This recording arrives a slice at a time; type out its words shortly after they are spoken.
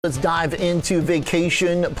Let's dive into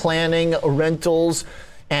vacation planning, rentals,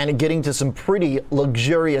 and getting to some pretty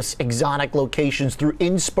luxurious exotic locations through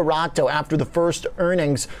Inspirato after the first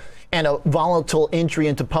earnings and a volatile entry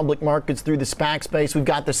into public markets through the SPAC space. We've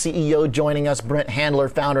got the CEO joining us, Brent Handler,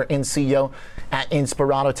 founder and CEO at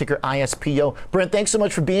Inspirato, ticker ISPO. Brent, thanks so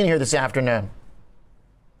much for being here this afternoon.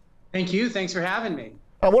 Thank you. Thanks for having me.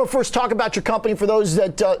 I want to first talk about your company for those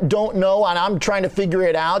that don't know, and I'm trying to figure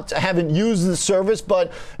it out. I haven't used the service,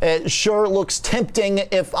 but it sure looks tempting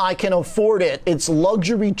if I can afford it. It's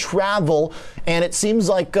luxury travel, and it seems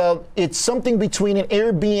like it's something between an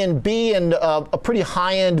Airbnb and a pretty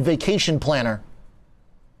high-end vacation planner.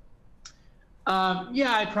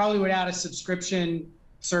 Yeah, I probably would add a subscription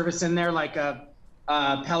service in there, like a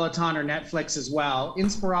Peloton or Netflix as well.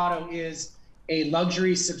 Inspirato is a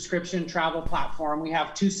luxury subscription travel platform. We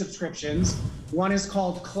have two subscriptions. One is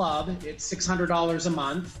called Club. It's $600 a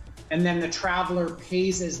month. And then the traveler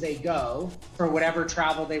pays as they go for whatever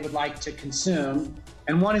travel they would like to consume.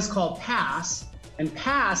 And one is called Pass. And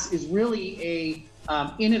Pass is really a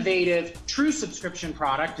innovative, true subscription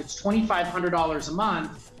product. It's $2,500 a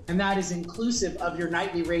month. And that is inclusive of your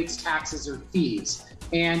nightly rates, taxes, or fees.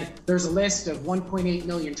 And there's a list of 1.8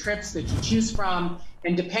 million trips that you choose from.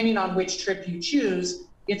 And depending on which trip you choose,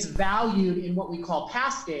 it's valued in what we call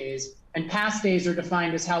pass days. And pass days are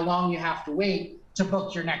defined as how long you have to wait to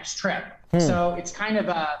book your next trip. So it's kind of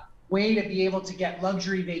a way to be able to get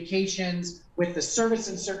luxury vacations with the service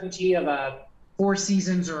and certainty of a Four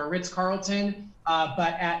Seasons or a Ritz-Carlton,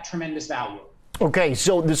 but at tremendous value. Okay,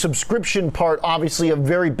 so the subscription part, obviously a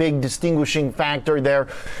very big distinguishing factor there.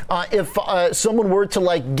 If someone were to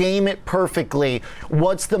like game it perfectly,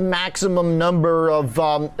 what's the maximum number of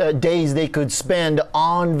days they could spend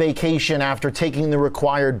on vacation after taking the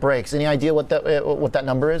required breaks? Any idea what that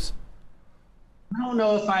number is? I don't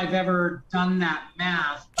know if I've ever done that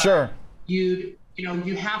math. Sure. You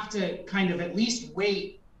have to kind of at least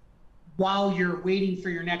wait while you're waiting for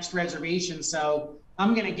your next reservation. So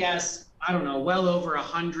I'm going to guess, I don't know, well over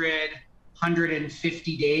 100,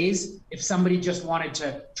 150 days if somebody just wanted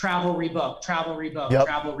to travel, rebook, travel, rebook,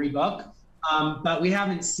 travel, rebook. But we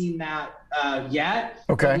haven't seen that yet.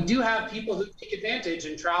 Okay. But we do have people who take advantage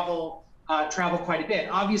and travel quite a bit.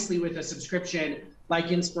 Obviously, with a subscription like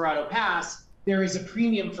Inspirato Pass, there is a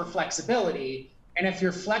premium for flexibility. And if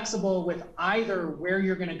you're flexible with either where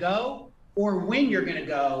you're going to go or when you're going to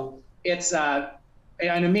go, it's an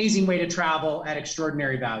amazing way to travel at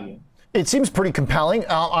extraordinary value. It seems pretty compelling.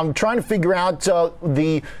 I'm trying to figure out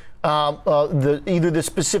either the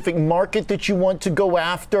specific market that you want to go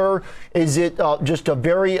after. Is it just a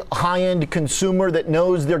very high-end consumer that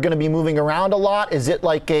knows they're going to be moving around a lot? Is it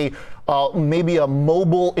like maybe a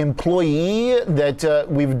mobile employee that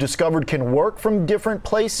we've discovered can work from different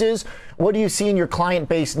places? What do you see in your client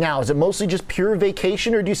base now? Is it mostly just pure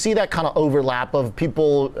vacation, or do you see that kind of overlap of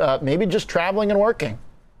people maybe just traveling and working?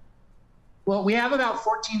 Well, we have about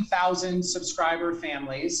 14,000 subscriber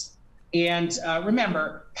families. And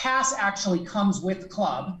remember, Pass actually comes with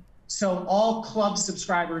Club. So all Club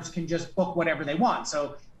subscribers can just book whatever they want.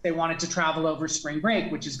 So if they wanted to travel over spring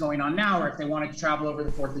break, which is going on now, or if they wanted to travel over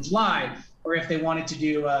the 4th of July, or if they wanted to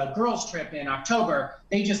do a girls' trip in October,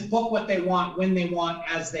 they just book what they want, when they want,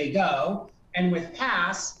 as they go. And with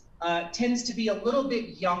Pass, tends to be a little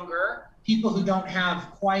bit younger, people who don't have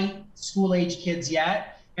quite school-age kids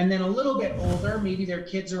yet. And then a little bit older, maybe their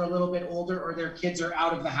kids are a little bit older or their kids are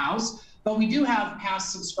out of the house. But we do have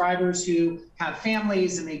Pass subscribers who have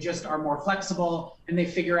families and they just are more flexible and they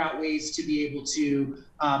figure out ways to be able to,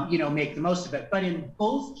 make the most of it. But in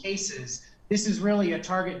both cases, this is really a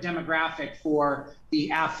target demographic for the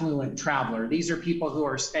affluent traveler. These are people who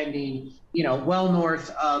are spending, well north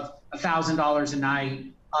of $1,000 a night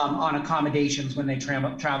on accommodations when they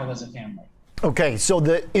travel as a family. Okay, so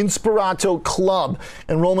the Inspirato Club,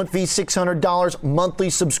 enrollment fee $600, monthly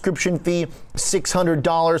subscription fee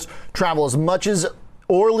 $600, travel as much as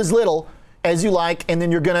or as little as you like, and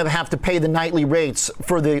then you're going to have to pay the nightly rates.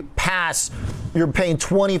 For the Pass, you're paying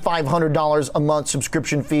 $2,500 a month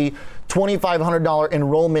subscription fee, $2,500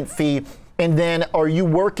 enrollment fee. And then are you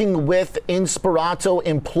working with Inspirato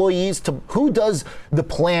employees? Who does the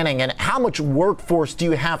planning, and how much workforce do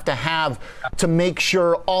you have to make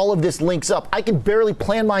sure all of this links up? I can barely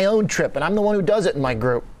plan my own trip, and I'm the one who does it in my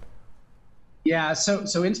group. Yeah, so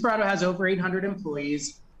Inspirato has over 800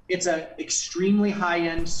 employees. It's an extremely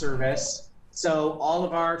high-end service. So all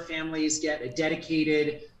of our families get a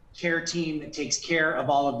dedicated care team that takes care of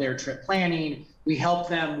all of their trip planning. We help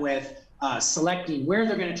them with selecting where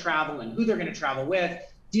they're going to travel and who they're going to travel with,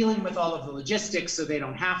 dealing with all of the logistics so they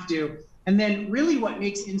don't have to. And then really what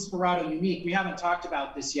makes Inspirato unique, we haven't talked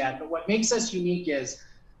about this yet, but what makes us unique is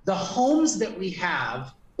the homes that we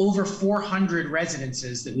have, over 400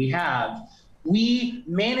 residences that we have, we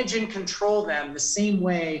manage and control them the same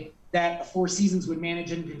way that Four Seasons would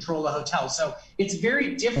manage and control a hotel. So it's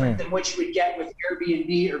very different than what you would get with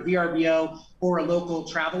Airbnb or VRBO or a local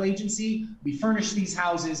travel agency. We furnish these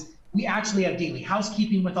houses. We actually have daily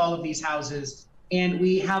housekeeping with all of these houses. And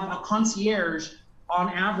we have a concierge on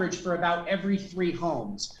average for about every 3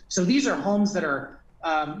 homes. So these are homes that are,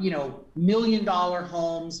 $1 million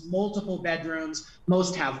homes, multiple bedrooms.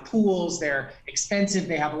 Most have pools. They're expensive.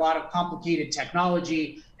 They have a lot of complicated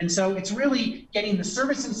technology. And so it's really getting the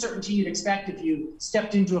service and certainty you'd expect if you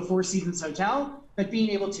stepped into a Four Seasons hotel, but being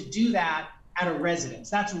able to do that at a residence.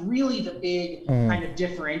 That's really the big kind of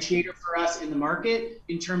differentiator for us in the market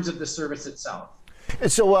in terms of the service itself.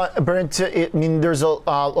 So, Brent, there's a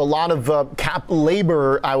lot of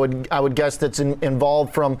labor, I would guess, that's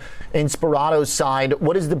involved from Inspirato's side.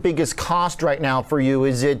 What is the biggest cost right now for you?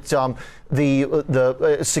 Is it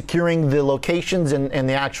the securing the locations and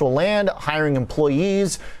the actual land, hiring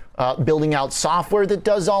employees, building out software that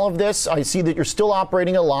does all of this? I see that you're still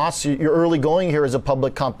operating at a loss. You're early going here as a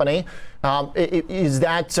public company. Is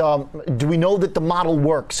that? Do we know that the model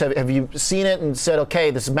works? Have you seen it and said, okay,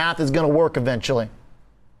 this math is going to work eventually?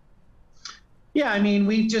 Yeah,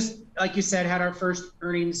 we just, like you said, had our first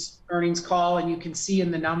earnings call, and you can see in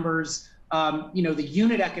the numbers, the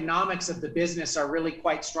unit economics of the business are really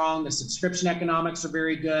quite strong. The subscription economics are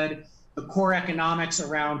very good. The core economics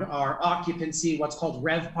around our occupancy, what's called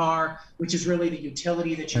RevPAR, which is really the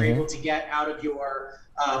utility that you're able to get out of your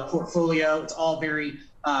portfolio. It's all very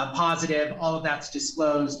positive. All of that's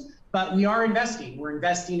disclosed. But we are investing. We're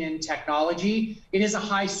investing in technology. It is a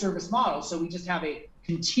high service model, so we just have a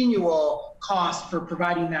continual cost for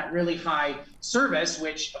providing that really high service,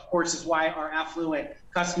 which of course is why our affluent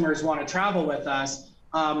customers want to travel with us.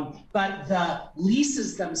 But the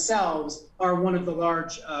leases themselves are one of the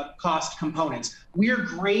large cost components. We're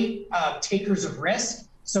great takers of risk.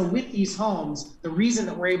 So with these homes, the reason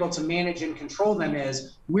that we're able to manage and control them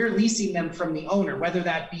is we're leasing them from the owner, whether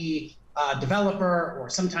that be a developer or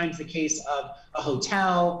sometimes the case of a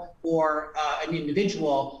hotel or an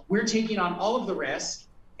individual. We're taking on all of the risk,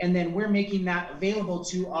 and then we're making that available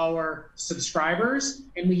to our subscribers,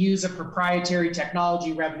 and we use a proprietary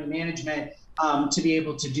technology, revenue management, to be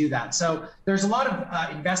able to do that. So there's a lot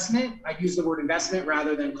of investment. I use the word investment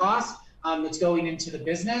rather than cost that's going into the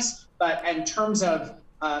business. But in terms of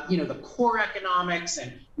the core economics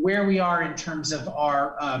and where we are in terms of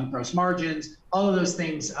our gross margins, all of those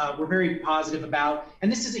things we're very positive about.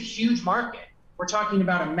 And this is a huge market. We're talking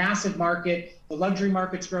about a massive market. The luxury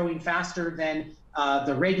market's growing faster than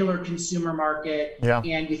the regular consumer market. Yeah.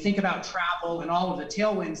 And you think about travel and all of the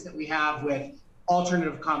tailwinds that we have with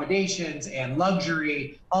alternative accommodations and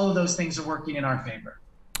luxury, all of those things are working in our favor.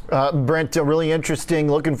 Brent, really interesting.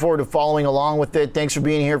 Looking forward to following along with it. Thanks for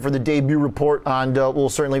being here for the debut report, and we'll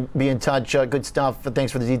certainly be in touch. Good stuff.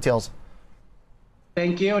 Thanks for the details.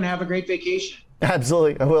 Thank you, and have a great vacation.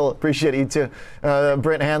 Absolutely. I will. Appreciate it, you too.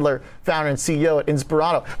 Brent Handler, founder and CEO at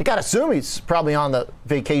Inspirato. I got to assume he's probably on the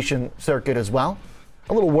vacation circuit as well.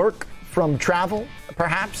 A little work from travel,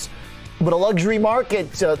 perhaps, but a luxury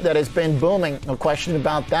market that has been booming. No question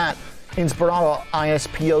about that. Inspirato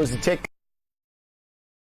ISPO is the tick.